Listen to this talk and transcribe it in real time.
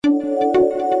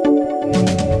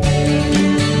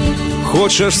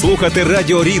Хочеш слухати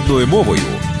радіо рідною мовою?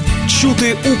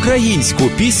 Чути українську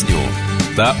пісню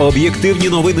та об'єктивні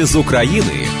новини з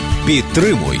України?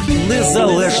 Підтримуй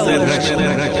Незалежне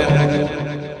радіо.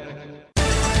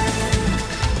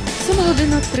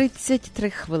 7:33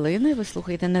 хвилини. Ви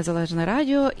слухаєте Незалежне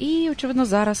радіо. І, очевидно,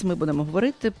 зараз ми будемо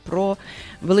говорити про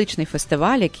величний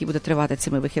фестиваль, який буде тривати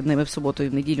цими вихідними в суботу і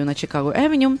в неділю на Чикаго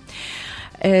Евеню.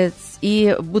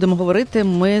 І будемо говорити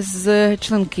ми з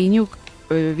членкиню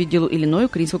відділу Ілліною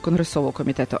Українського конгресового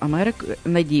комітету Америки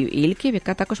Надію Ільків,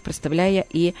 яка також представляє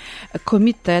і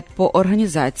комітет по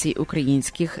організації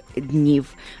українських днів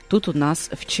тут у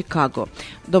нас в Чикаго.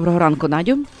 Доброго ранку,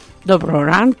 Надю. Доброго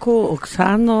ранку,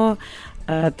 Оксано.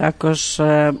 Також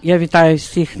я вітаю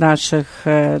всіх наших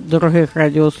дорогих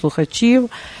радіослухачів,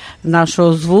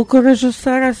 нашого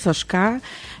звукорежисера Сашка.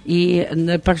 І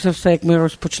перш за все, як ми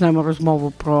розпочнемо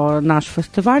розмову про наш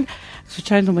фестиваль,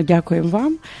 звичайно, ми дякуємо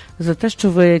вам за те, що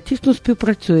ви тісно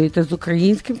співпрацюєте з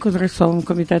Українським конгресовим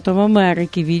комітетом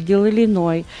Америки, відділ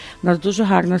Ілліной. У нас дуже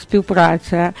гарна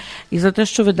співпраця. І за те,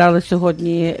 що ви дали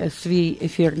сьогодні свій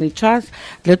ефірний час,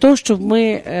 для того, щоб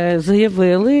ми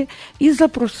заявили і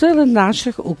запросили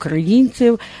наших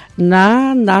українців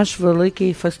на наш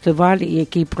великий фестиваль,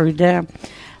 який пройде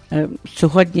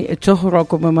сьогодні. Цього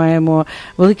року ми маємо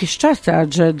велике щастя,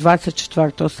 адже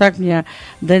 24 серпня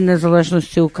День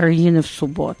Незалежності України в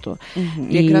суботу.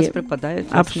 І якраз припадає.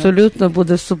 Абсолютно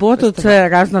буде в суботу. Фестиваль. Це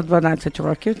раз на 12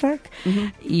 років, так?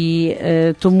 І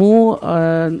тому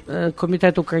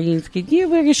Комітет Українських днів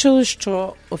вирішили,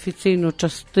 що офіційну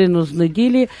частину з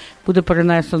неділі буде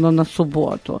перенесено на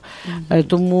суботу.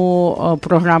 Тому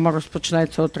програма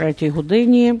розпочнеться о 3-й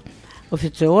годині.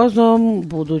 Офіціозом,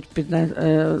 будуть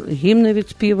гімни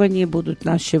відспівані, будуть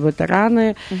наші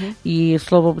ветерани, і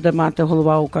слово буде мати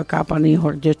голова УКК пан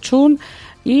Ігор Дячун,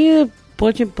 і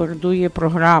потім передує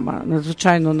програма,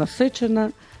 надзвичайно насичена,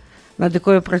 над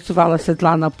якою працювала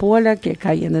Світлана Поляк,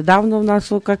 яка є недавно в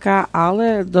нас в УКК,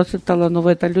 але досить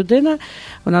талановита людина.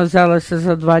 Вона взялася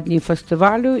за 2 дні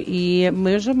фестивалю, і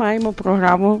ми вже маємо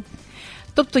програму.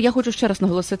 Тобто я хочу ще раз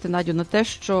наголосити, Надю,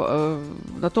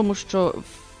 на тому, що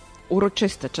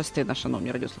урочиста частина,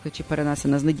 шановні радіослухачі,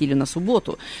 перенесена з неділі на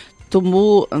суботу,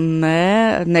 тому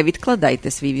не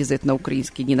відкладайте свій візит на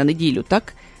українські дні на неділю,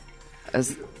 так?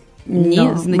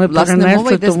 Власне,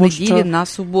 мова йде з неділі на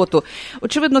суботу.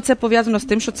 Очевидно, це пов'язано з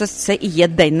тим, що це і є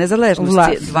День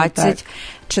Незалежності,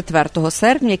 24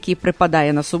 серпня, який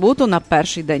припадає на суботу, на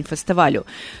перший день фестивалю.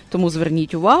 Тому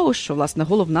зверніть увагу, що, власне,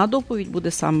 головна доповідь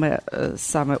буде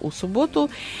саме у суботу.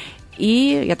 І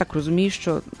я так розумію,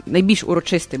 що найбільш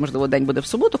урочистий, можливо, день буде в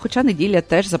суботу, хоча неділя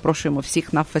теж запрошуємо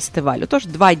всіх на фестиваль. Отож,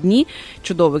 2 дні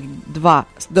чудових, 2,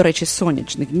 до речі,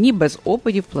 сонячних дні без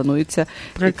опадів плануються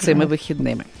цими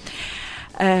вихідними.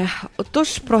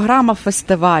 Отож, програма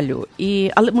фестивалю.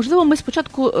 Але, можливо, ми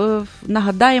спочатку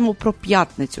нагадаємо про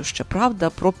п'ятницю ще, правда?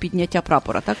 Про підняття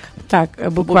прапора, так? Так,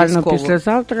 буквально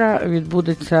післязавтра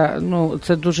відбудеться,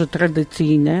 це дуже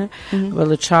традиційне,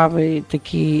 величавий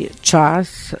такий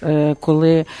час,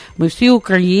 коли ми всі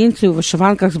українці у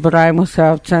вишиванках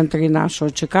збираємося в центрі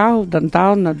нашого Чикаго, в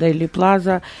Даунтаун, на Дейлі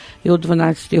Плаза, і о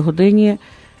 12-й годині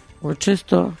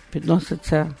урочисто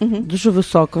підноситься дуже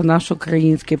високо наш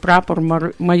український прапор,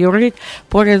 майорить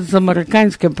поряд з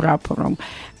американським прапором.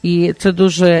 І це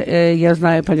дуже, я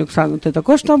знаю, пані Оксано, ти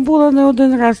також там була не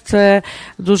один раз, це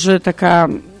дуже така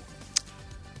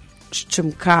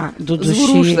щемка до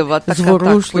душі,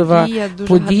 зворушлива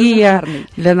подія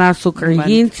для нас,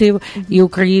 українців. І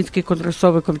Український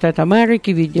конгресовий комітет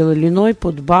Америки, відділ Ілліной,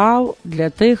 подбав для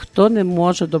тих, хто не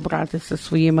може добратися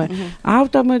своїми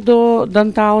автами до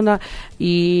Даунтауна.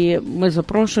 І ми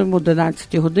запрошуємо о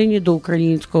 11 годині до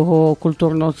Українського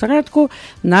культурного осередку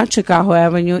на Чикаго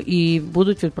Евеню, і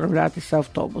будуть відправлятися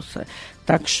автобуси.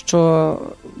 Так що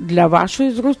для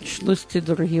вашої зручності,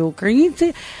 дорогі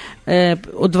українці,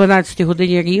 о 12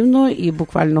 годині рівно і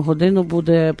буквально годину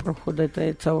буде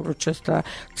проходити ця урочиста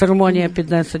церемонія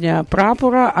піднесення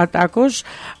прапора, а також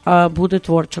буде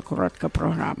творча коротка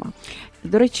програма.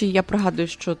 До речі, я пригадую,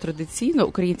 що традиційно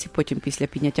українці потім після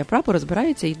підняття прапора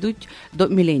збираються і йдуть до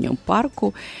Міленіум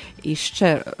парку і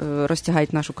ще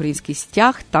розтягають наш український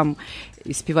стяг, там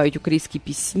співають українські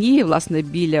пісні, власне,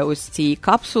 біля ось цієї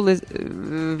капсули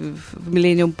в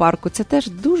Міленіум парку. Це теж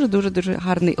дуже-дуже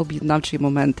гарний об'єднавчий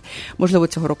момент. Можливо,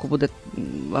 цього року буде,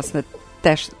 власне,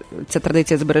 теж ця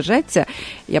традиція збережеться.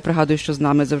 Я пригадую, що з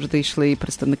нами завжди йшли і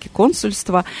представники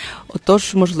консульства.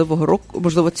 Отож,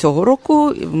 можливо, цього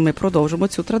року ми продовжимо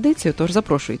цю традицію, тож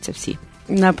запрошуються всі.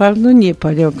 Напевно, ні,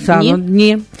 пані Оксано,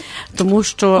 ні. Тому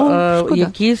що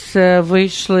якісь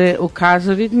вийшли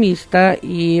укази від міста,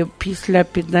 і після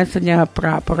піднесення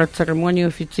прапора, церемонії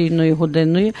офіційної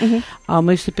годинної,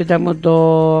 ми всі підемо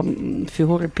до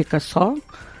фігури Пікассо.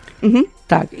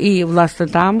 Так, і, власне,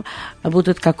 там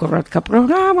буде така коротка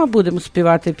програма, будемо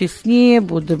співати пісні,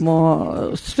 будемо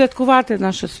святкувати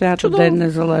наше свято День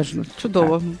Незалежності.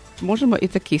 Чудово. Так. Можемо і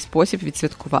такий спосіб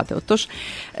відсвяткувати. Отож,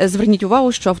 зверніть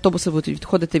увагу, що автобуси будуть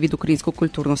відходити від Українського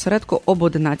культурного осередку об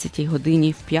 11-й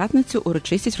годині в п'ятницю.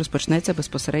 Урочистість розпочнеться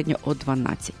безпосередньо о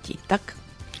 12-й. Так?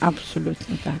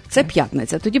 Абсолютно так. Це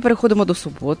п'ятниця. Тоді переходимо до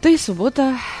суботи.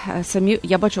 Субота,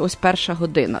 я бачу, ось 1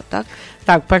 година, так?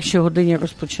 Так, в 1 годині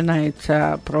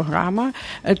розпочинається програма.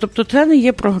 Тобто це не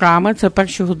є програма, це в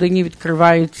 1 годині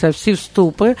відкриваються всі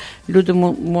вступи, люди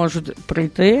можуть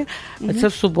прийти. Це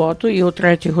в суботу, і о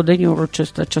 3 годині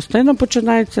урочиста частина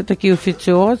починається, такий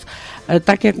офіціоз.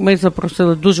 Так як ми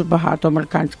запросили дуже багато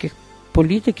американських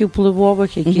політиків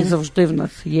впливових, які завжди в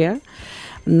нас є.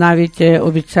 Навіть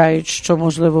обіцяють, що,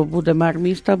 можливо, буде мер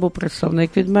міста або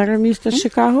представник від мера міста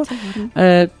Чикаго,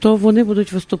 то вони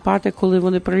будуть виступати, коли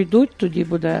вони прийдуть, тоді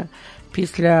буде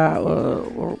після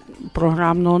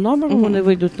програмного номеру, вони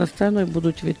вийдуть на сцену і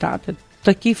будуть вітати.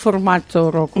 Такий формат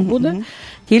цього року буде,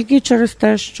 тільки через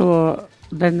те, що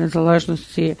День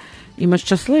Незалежності, і ми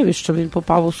щасливі, що він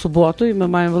попав у суботу, і ми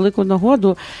маємо велику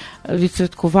нагоду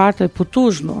відсвяткувати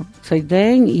потужно цей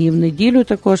день, і в неділю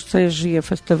також це ж є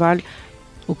фестиваль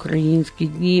 «Українські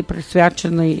дні»,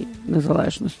 присвячений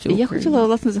незалежності України. Я хотіла,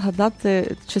 власне,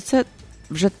 згадати, чи це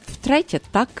вже втретє,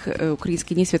 так,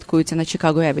 українські дні святкуються на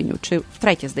Чикаго-Евеню? Чи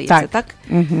втретє, здається, так?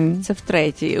 Це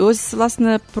втретє. І ось,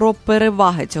 власне, про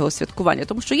переваги цього святкування.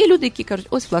 Тому що є люди, які кажуть,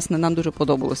 ось, власне, нам дуже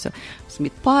подобалося в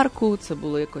Сміт-парку, це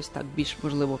було якось так більш,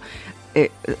 можливо,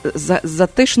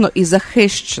 затишно і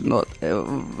захищено,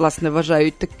 власне,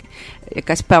 вважають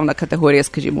якась певна категорія,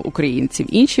 скажімо, українців.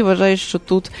 Інші вважають, що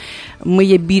тут ми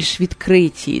є більш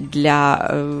відкриті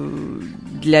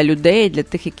для людей, для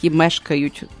тих, які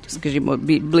мешкають, скажімо,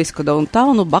 близько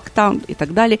даунтауну, бактаун і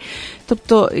так далі.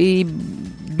 Тобто і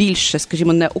більше,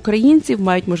 скажімо, не українців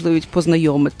мають можливість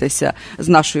познайомитися з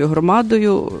нашою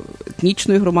громадою,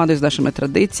 етнічною громадою, з нашими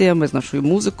традиціями, з нашою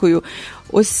музикою.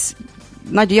 Ось,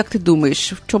 Надю, як ти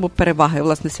думаєш, в чому переваги,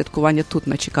 власне, святкування тут,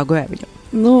 на Чикаго-Евеню?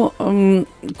 Ну,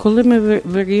 коли ми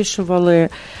вирішували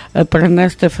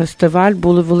перенести фестиваль,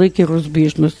 були великі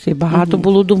розбіжності, багато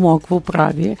було думок в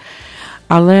управі.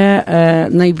 Але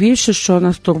найбільше, що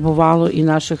нас турбувало і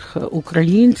наших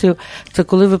українців, це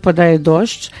коли випадає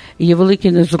дощ, і є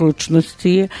великі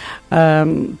незручності,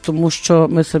 тому що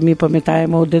ми самі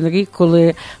пам'ятаємо один рік,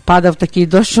 коли падав такий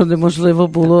дощ, що неможливо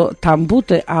було там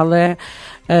бути, але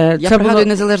я пригадую,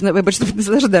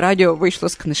 Незалежне радіо вийшло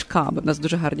з книжками. У нас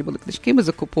дуже гарні були книжки, ми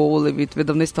закуповували від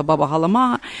видавництва «Баба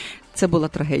Галамага». Це була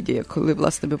трагедія, коли,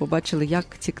 власне, ми побачили, як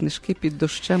ці книжки під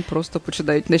дощем просто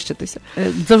починають нищитися.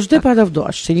 Завжди падав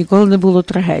дощ, і ніколи не було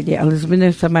трагедії, але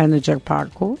змінився менеджер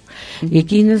парку,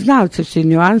 який не знав ці всі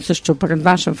нюанси, що перед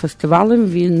нашим фестивалем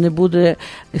він не буде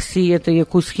сіяти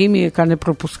якусь хімію, яка не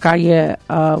пропускає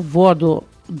воду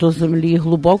до землі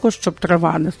глибоко, щоб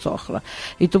трава не сохла.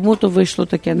 І тому то вийшло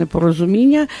таке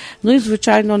непорозуміння. Ну і,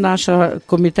 звичайно, наш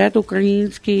комітет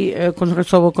український,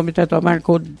 Конгресового комітету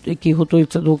Америки, який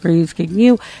готується до українських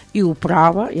днів, і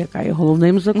управа, яка є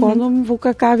головним законом в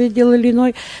УКК відділу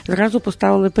Ілліной, зразу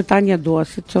поставили питання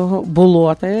досить цього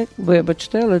болота,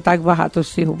 вибачте, але так багато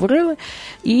всі говорили.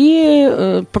 І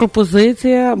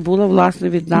пропозиція була, власне,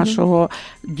 від нашого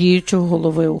діючого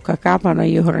голови УКК, пана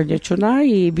Ігоря Дячуна,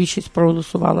 і більшість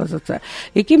проголосувала за це.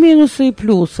 Які мінуси і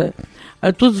плюси?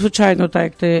 Тут, звичайно, так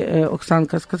як ти,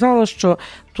 Оксанка, сказала, що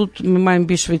тут ми маємо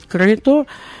більш відкрито.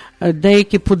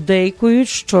 Деякі подейкують,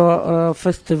 що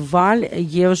фестиваль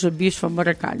є вже більш в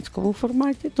американському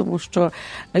форматі, тому що,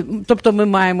 тобто ми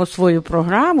маємо свою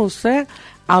програму, все,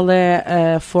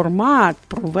 але формат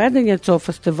проведення цього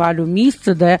фестивалю,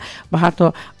 місце, де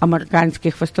багато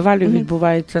американських фестивалів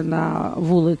відбувається на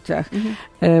вулицях,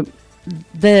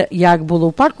 де, як було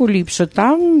в парку ліпше,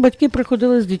 там батьки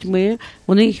приходили з дітьми,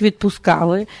 вони їх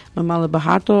відпускали, ми мали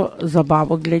багато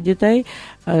забавок для дітей,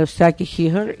 всяких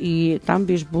ігор, і там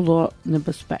більш було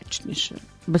безпечніше,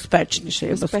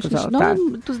 я би сказала. Ну, так.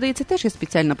 Тут, здається, теж є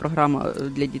спеціальна програма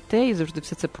для дітей, завжди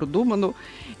все це продумано,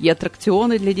 є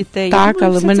атракціони для дітей. Так,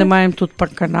 але ми не маємо тут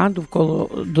паркана довкола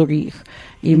доріг.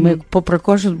 І ми попри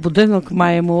кожен будинок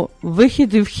маємо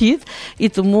вихід і вхід, і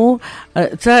тому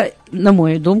це На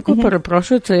мою думку,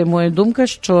 перепрошую, це є моя думка,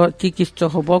 що тільки з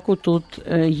цього боку тут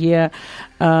є,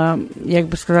 як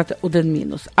би сказати, один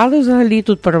мінус. Але взагалі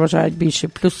тут переважають більше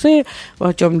плюси,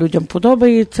 багатьом людям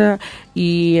подобається,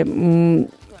 і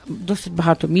досить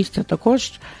багато місця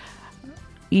також.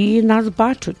 І нас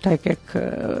бачать, так як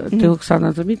ти,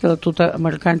 Оксана, замітила, тут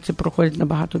американці проходять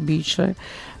набагато більше,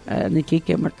 не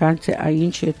тільки американці, а й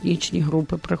інші етнічні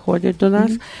групи приходять до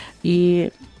нас, і,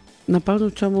 напевно,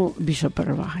 в цьому більша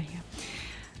перевага є.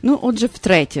 Ну, отже,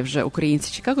 втретє вже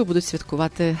українці Чикаго будуть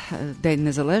святкувати День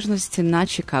Незалежності на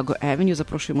Чикаго Евеню.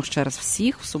 Запрошуємо ще раз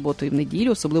всіх в суботу і в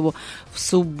неділю, особливо в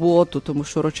суботу, тому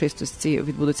що урочистості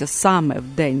відбудуться саме в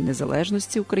День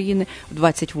Незалежності України, в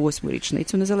 28-му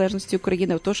річницю Незалежності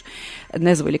України. Отож,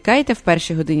 не зволікайте, в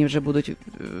першій годині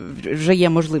вже є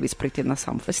можливість прийти на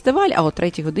сам фестиваль, а о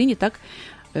 3-й годині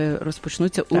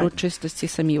розпочнуться урочистості,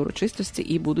 самі урочистості,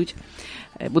 і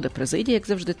буде президія, як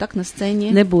завжди, так, на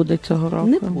сцені. Не буде цього року.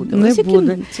 Не буде. Не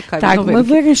буде. Цікаві так, новинки. Ми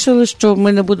вирішили, що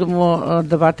ми не будемо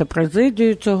давати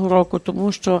президію цього року,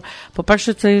 тому що,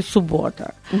 по-перше, це є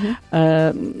субота.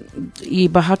 І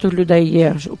багато людей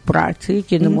є в праці,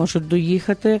 які не можуть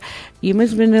доїхати. І ми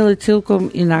змінили цілком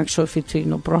інакшу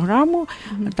офіційну програму,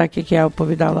 так як я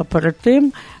оповідала перед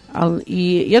тим.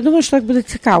 І я думаю, що так буде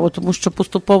цікаво, тому що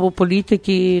поступово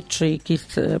політики чи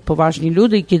якісь поважні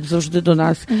люди, які завжди до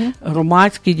нас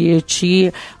громадські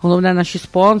діячі, головне наші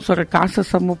спонсори, каса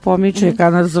 «Самопоміч»,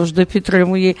 яка нас завжди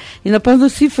підтримує. І, напевно,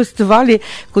 всі фестивалі,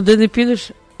 куди не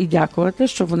підеш, і дякувати,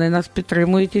 що вони нас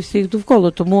підтримують і всіх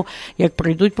довкола. Тому, як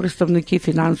прийдуть представники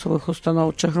фінансових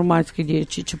установ, чи громадські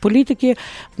діячі, чи політики,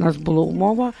 в нас була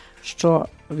умова, що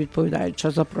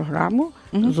відповідаючи за програму,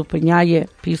 зупиняє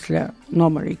після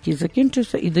номера, який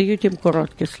закінчився, і дають їм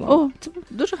коротке слово. О, це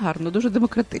дуже гарно, дуже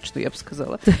демократично, я б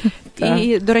сказала.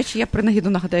 І, до речі, я принагідно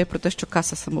нагадаю про те, що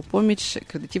каса «Самопоміч»,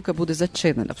 кредитівка буде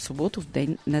зачинена в суботу, в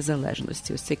День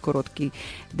Незалежності. Ось цей короткий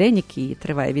день, який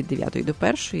триває від 9 до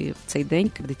 1, в цей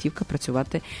день кредитівка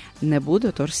працювати не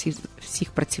буде, тож всіх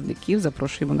працівників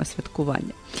запрошуємо на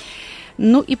святкування.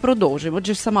 Ну і продовжуємо.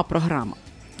 Отже, сама програма.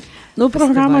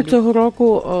 Програма цього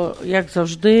року, як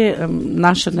завжди,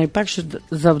 наше найперше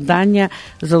завдання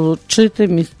 – залучити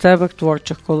місцевих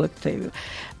творчих колективів.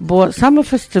 Бо саме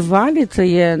фестивалі – це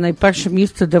є найперше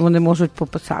місце, де вони можуть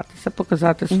пописатися,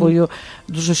 показати свою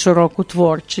дуже широку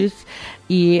творчість.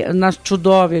 І в нас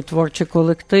чудові творчі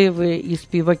колективи і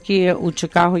співаки у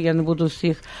Чикаго. Я не буду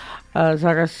всіх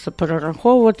зараз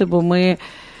перераховувати, бо ми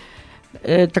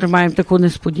тримаємо таку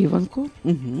несподіванку.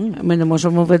 Ми не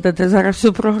можемо видати зараз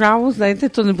всю програму, знаєте,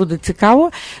 то не буде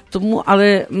цікаво.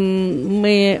 Але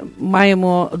ми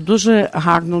маємо дуже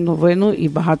гарну новину, і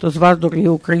багато з вас, дорогі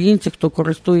українці, хто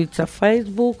користується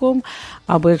Фейсбуком,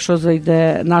 або якщо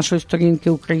зайде нашої сторінки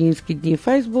 «Українські дні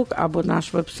Фейсбук», або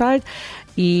наш вебсайт,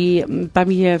 і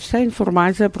там є вся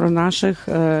інформація про наших,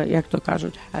 як то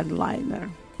кажуть, хедлайнер.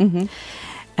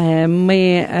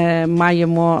 Ми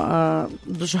маємо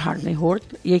дуже гарний гурт,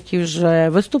 який вже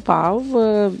виступав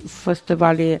в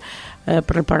фестивалі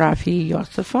при парафії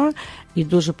Йосифа і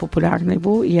дуже популярний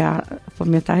був. Я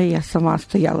пам'ятаю, я сама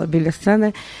стояла біля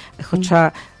сцени,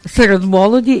 хоча серед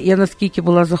молоді я наскільки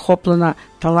була захоплена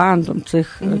талантом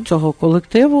цього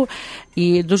колективу,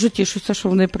 і дуже тішуся, що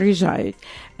вони приїжджають.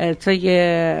 Це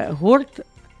є гурт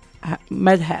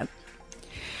Медхед.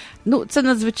 Це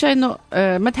надзвичайно...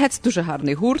 Медхед – це дуже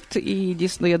гарний гурт, і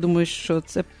дійсно, я думаю, що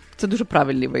це дуже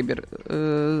правильний вибір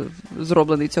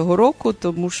зроблений цього року,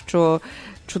 тому що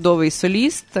чудовий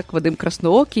соліст, так, Вадим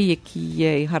Красноокий, який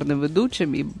є і гарним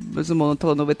ведучим, і, безумовно,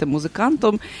 талановитим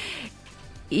музикантом.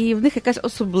 І в них якась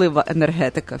особлива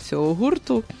енергетика всього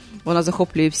гурту. Вона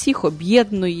захоплює всіх,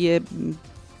 об'єднує...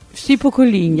 Всі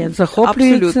покоління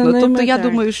захоплюються абсолютно. ними. Тобто я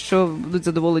думаю, що будуть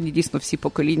задоволені дійсно всі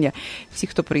покоління, всі,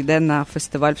 хто прийде на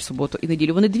фестиваль в суботу і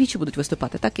неділю. Вони двічі будуть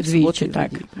виступати, так? І в суботу, і в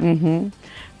неділю.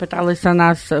 Питалися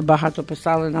нас, багато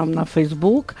писали нам на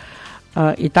Фейсбук,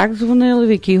 і так дзвонили,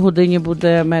 в якій годині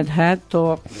буде Медхед,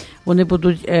 то вони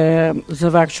будуть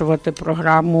завершувати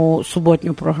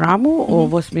суботню програму о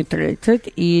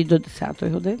 8:30 і до 10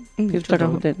 години, півтора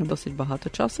години. Досить багато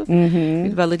часу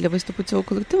відвели для виступу цього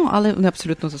колективу, але вони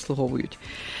абсолютно заслуговують.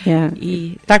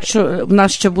 Так що в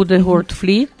нас ще буде гурт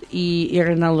Фліт і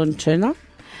Ірина Лончина.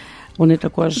 Вони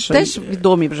також... Теж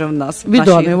відомі вже в нас,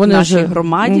 в нашій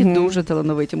громаді, дуже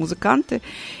талановиті музиканти.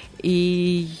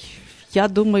 І Я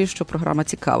думаю, що програма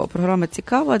цікава. Програма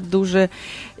цікава, дуже,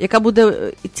 яка буде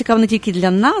цікава не тільки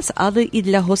для нас, але і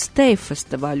для гостей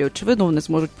фестивалю. Очевидно, вони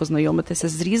зможуть познайомитися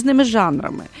з різними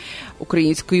жанрами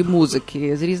української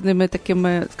музики, з різними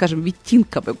такими, скажімо,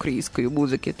 відтінками української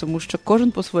музики, тому що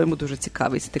кожен по-своєму дуже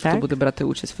цікавий з тих, хто буде брати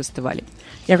участь в фестивалі.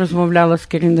 Я розмовляла з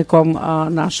керівником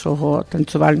нашого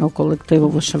танцювального колективу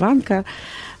 «Вишиванка»,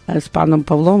 з паном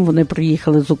Павлом. Вони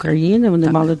приїхали з України, вони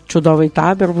мали чудовий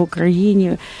табір в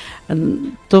Україні.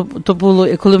 То було,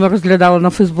 і коли ми розглядали на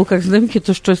Фейсбуках знімки,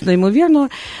 то щось неймовірно.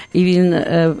 І він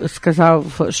сказав,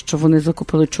 що вони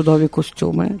закупили чудові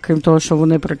костюми. Крім того, що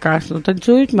вони прекрасно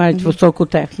танцюють, мають високу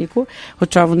техніку,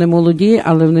 хоча вони молоді,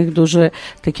 але в них дуже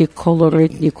такі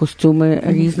колоритні костюми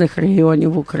різних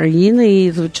регіонів України.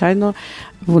 І, звичайно,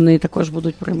 вони також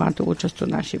будуть приймати участь у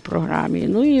нашій програмі.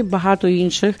 Ну і багато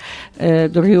інших.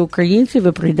 Дорогі українці,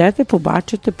 ви прийдете,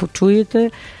 побачите, почуєте.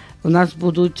 У нас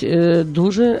будуть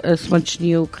дуже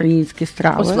смачні українські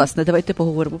страви. Ось, власне, давайте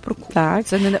поговоримо про кухню. Так.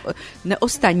 Це не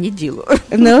останнє діло.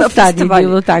 Не останнє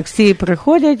діло, так. Всі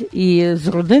приходять і з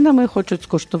родинами хочуть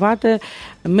скуштувати.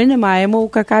 Ми не маємо у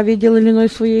КК-відділеної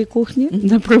своєї кухні,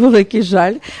 на превеликий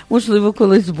жаль. Можливо,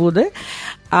 колись буде.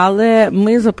 Але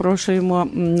ми запрошуємо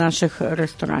наших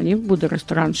ресторанів. Буде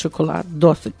ресторан «Шоколад»,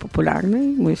 досить популярний.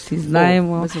 Ми всі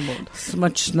знаємо.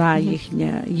 Смачна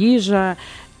їхня їжа.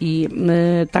 І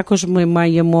також ми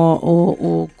маємо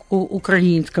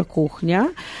українська кухня.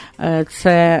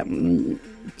 Це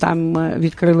там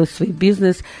відкрили свій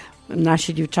бізнес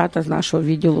наші дівчата з нашого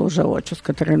відділу «Жаочу» з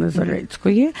Катерини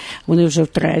Зарицької. Вони вже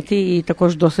втретє і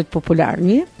також досить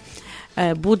популярні.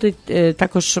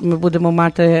 Також ми будемо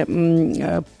мати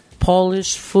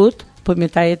Polish food.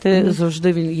 Пам'ятаєте,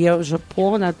 завжди він є вже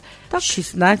понад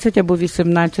 16 або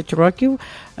 18 років.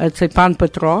 Цей пан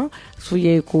Петро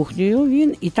своєю кухнею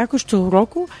він. І також цього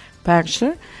року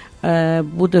перше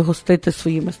буде гостити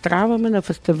своїми стравами на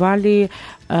фестивалі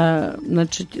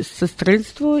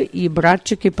сестринство і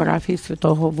братчики парафії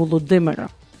Святого Володимира.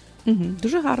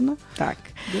 Дуже гарно. Так.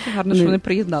 Дуже гарно, що вони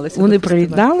приєдналися. Вони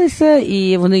приєдналися,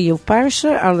 і вони є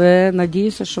вперше, але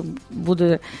надіюся, що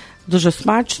буде дуже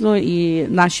смачно, і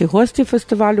наші гості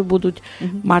фестивалю будуть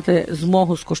мати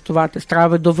змогу скуштувати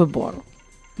страви до вибору.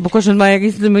 Бо кожен має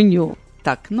різне меню.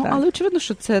 Так, але очевидно,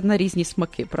 що це на різні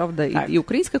смаки, правда? І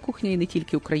українська кухня, і не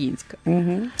тільки українська.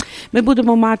 Ми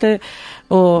будемо мати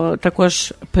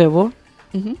також пиво.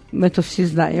 Ми то всі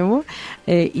знаємо.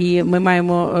 І ми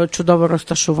маємо чудове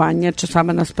розташування.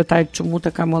 Часами нас питають, чому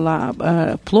така мала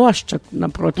площа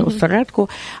напроти осередку.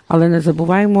 Але не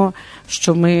забуваємо,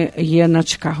 що ми є на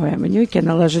Чикаго Авеню, яке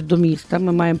належить до міста.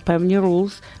 Ми маємо певні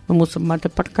rules. Ми мусимо мати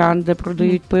паркан, де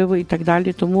продають пиво і так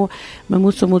далі. Тому ми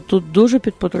мусимо тут дуже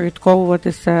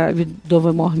підпорядковуватися до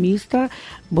вимог міста,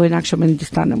 бо інакше ми не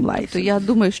дістанемо лайсенс. То я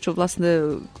думаю, що, власне,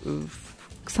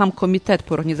 сам комітет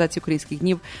по організації українських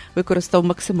днів використав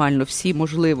максимально всі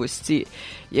можливості,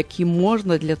 які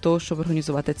можна для того, щоб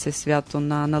організувати це свято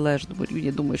на належному рівні.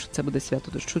 Я думаю, що це буде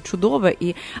свято дуже чудове.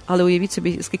 Але уявіть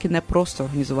собі, скільки не просто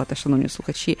організувати, шановні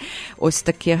слухачі, ось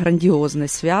таке грандіозне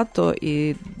свято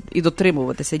і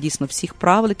дотримуватися дійсно всіх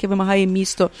правил, які вимагає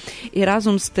місто, і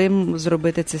разом з тим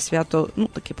зробити це свято,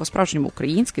 таке по-справжньому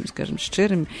українським, скажімо,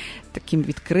 щирим, таким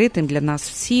відкритим для нас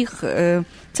всіх.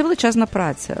 Це величезна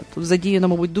праця. Тут задіяно,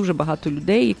 мабуть, дуже багато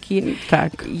людей,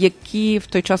 які в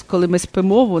той час, коли ми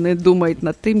спимо, вони думають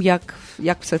над тим,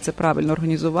 як все це правильно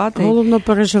організувати. Головно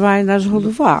переживає наш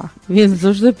голова. Він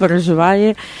завжди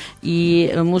переживає. І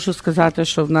мушу сказати,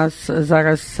 що в нас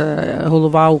зараз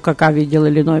голова УКК відділу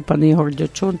Ілліной, пан Ігор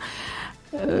Дячун,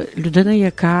 людина,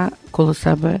 яка коло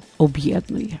себе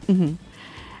об'єднує.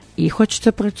 І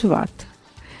хочеться працювати.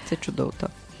 Це чудово,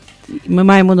 так. Ми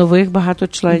маємо нових багато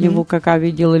членів УКК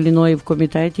відділу Ілліної в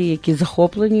комітеті, які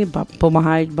захоплені,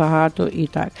 допомагають багато і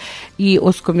так. І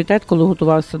ось комітет, коли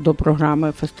готувався до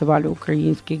програми фестивалю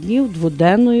українських днів,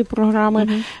 дводенної програми,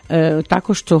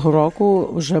 також цього року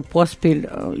вже поспіль,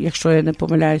 якщо я не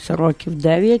помиляюся, років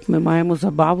 9, ми маємо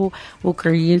забаву в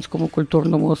українському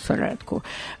культурному осередку.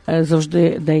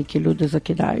 Завжди деякі люди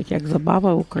закидають, як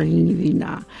забава в Україні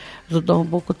війна. З одного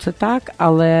боку це так,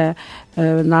 але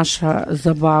наша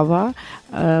забава,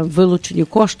 вилучені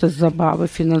кошти з забави,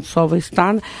 фінансовий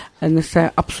стан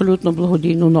несе абсолютно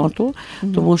благодійну ноту,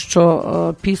 тому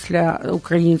що після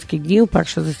українських днів,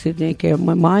 перше засідання, яке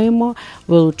ми маємо,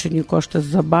 вилучені кошти з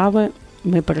забави,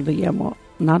 ми передаємо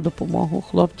на допомогу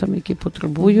хлопцям, які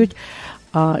потребують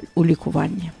у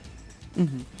лікуванні.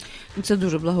 Це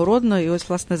дуже благородно, і ось,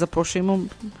 власне, запрошуємо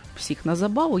всіх на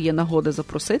забаву. Є нагода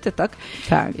запросити, так?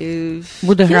 Так.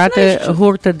 Буде грати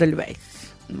гурт «Едельвейс».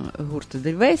 гурт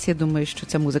Edelweiss. Я думаю, що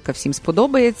ця музика всім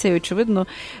сподобається. І, очевидно,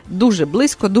 дуже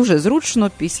близько, дуже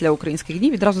зручно після українських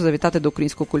днів відразу завітати до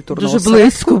українського культурного дуже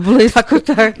близько,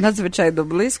 так. Надзвичайно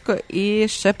близько. І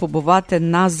ще побувати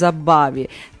на забаві.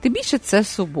 Тим більше це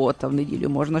субота, в неділю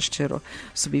можна щиро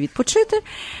собі відпочити.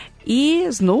 І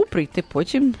знову прийти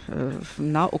потім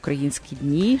на українські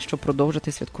дні, щоб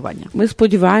продовжити святкування. Ми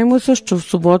сподіваємося, що в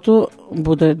суботу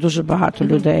буде дуже багато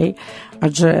людей,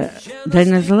 адже День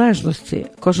Незалежності.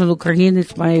 Кожен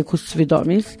українець має якусь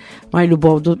свідомість, має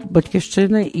любов до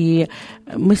батьківщини, і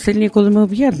ми сильні, коли ми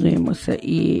об'єднуємося.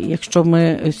 І якщо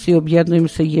ми всі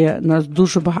об'єднуємося, є нас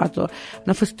дуже багато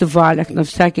на фестивалях, на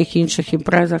всяких інших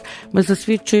імпрезах, ми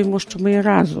засвідчуємо, що ми є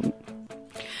разом.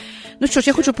 Ну що ж,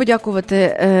 я хочу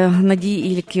подякувати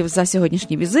Надії Ільків за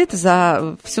сьогоднішній візит, за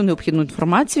всю необхідну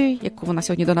інформацію, яку вона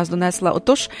сьогодні до нас донесла.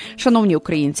 Отож, шановні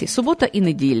українці, субота і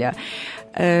неділя.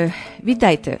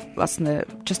 Віддайте, власне,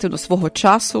 частину свого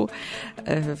часу,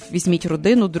 візьміть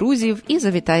родину, друзів і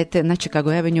завітайте на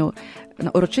Чикаго-Евеню на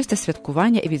урочисте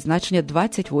святкування і відзначення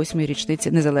 28-ї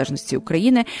річниці Незалежності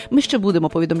України. Ми ще будемо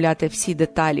повідомляти всі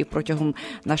деталі протягом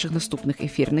наших наступних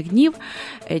ефірних днів.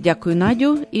 Дякую,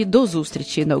 Надю, і до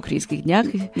зустрічі на Українських днях.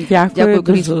 Дякую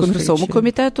Українському конгресовому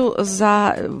комітету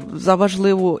за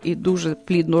важливу і дуже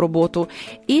плідну роботу.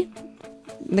 І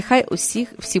нехай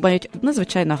всі мають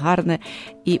надзвичайно гарне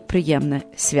і приємне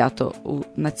свято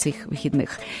на цих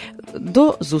вихідних.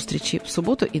 До зустрічі в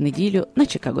суботу і неділю на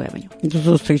Чикаго-Евеню. До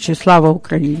зустрічі. Слава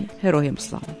Україні! Героям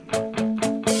слава!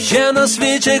 Є на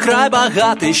світі край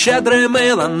багатий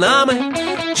щедрими ланами,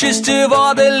 чисті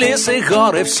води, ліси,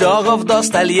 гори, всього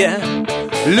вдосталь є.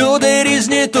 Люди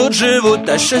різні тут живуть,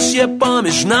 та щось є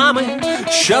поміж нами,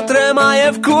 що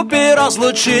тримає вкупі,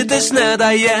 розлучитись не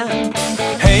дає.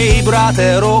 Гей,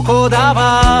 брате, руку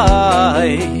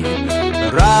давай,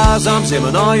 разом зі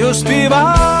мною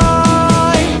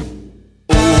співай.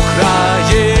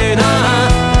 Україна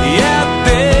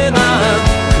єдина,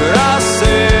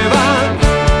 красива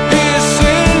і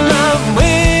сильна в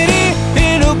мирі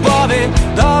і любові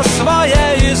до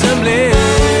своєї землі.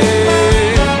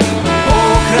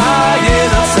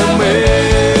 Україна – це ми.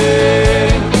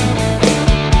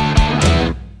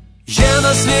 Є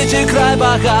на світі край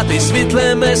багатий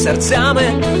світлими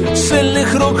серцями,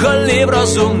 сильних рук, голів,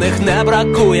 розумних не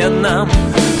бракує нам.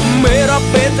 Ми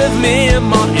робити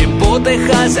вміємо і бути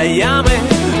хазяями,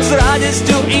 з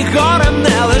радістю і горем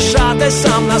не лишати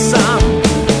сам на сам.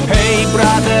 Гей,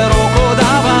 брате, руку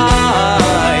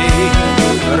давай,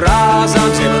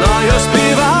 разом зі мною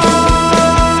співай.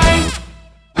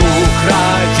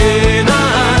 Україна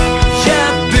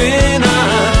єдина,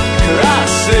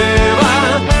 красива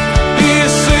і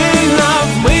сильна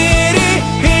в мирі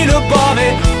і любові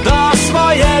до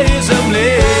своєї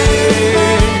землі.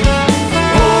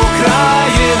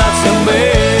 Україна – це ми.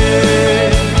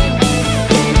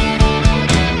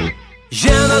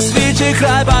 Є на світі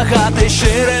край багатий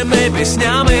щирими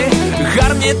піснями,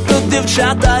 гарні тут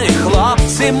дівчата і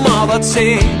хлопці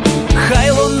молодці.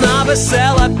 Хай луна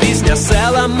весела пісня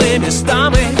селами,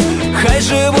 містами, хай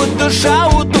живуть душа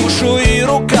у душу і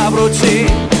рука в руці.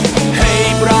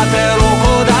 Гей, брате,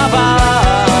 руку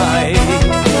давай,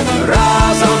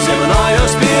 разом зі мною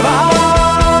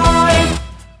співай.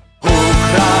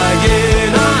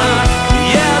 Україна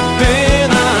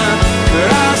єдина,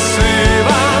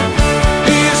 красива і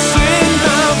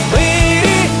сильна в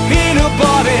мирі і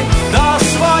любові до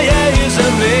своєї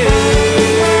землі.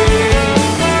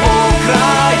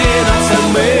 Україна – це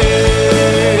ми.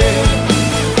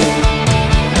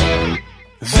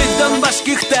 Від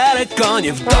донбаських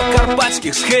териконів до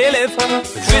карпатських схилів,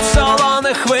 від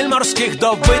солоних хвиль морських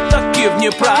до витоків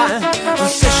Дніпра.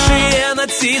 Все, що є на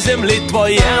цій землі,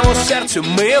 твоєму серцю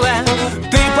миле,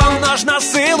 ти помнож на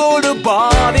силу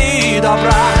любові і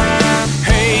добра.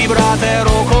 Гей, брате,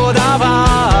 руку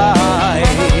давай,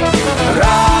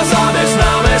 разом із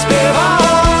нами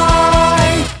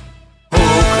співай.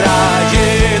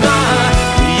 Україна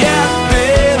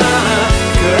єдина,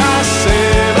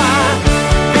 красива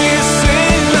і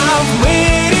сильна в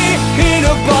мирі і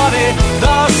любові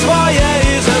до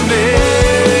своєї землі.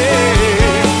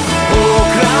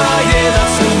 Україна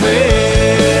 – це ми.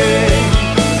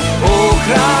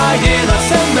 Україна –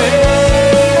 це ми.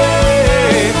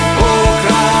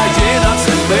 Україна – це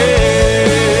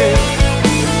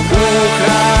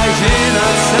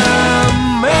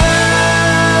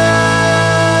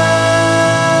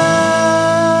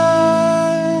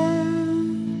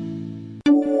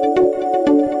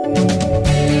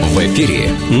ефірі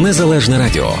Незалежне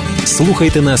Радіо.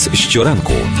 Слухайте нас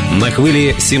щоранку на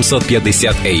хвилі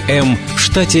 750 AM в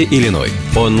штаті Ілліной.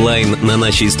 Онлайн на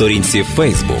нашій сторінці в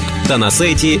Facebook та на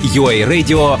сайті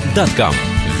uaradio.com.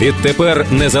 Відтепер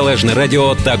Незалежне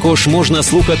Радіо також можна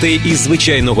слухати із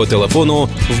звичайного телефону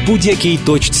в будь-якій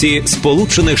точці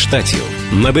Сполучених Штатів.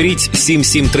 Наберіть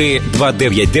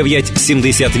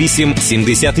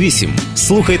 773-299-78-78.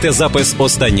 Слухайте запис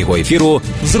останнього ефіру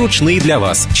в зручний для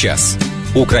вас час.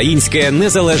 Українське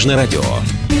Незалежне Радіо.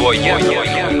 Бо я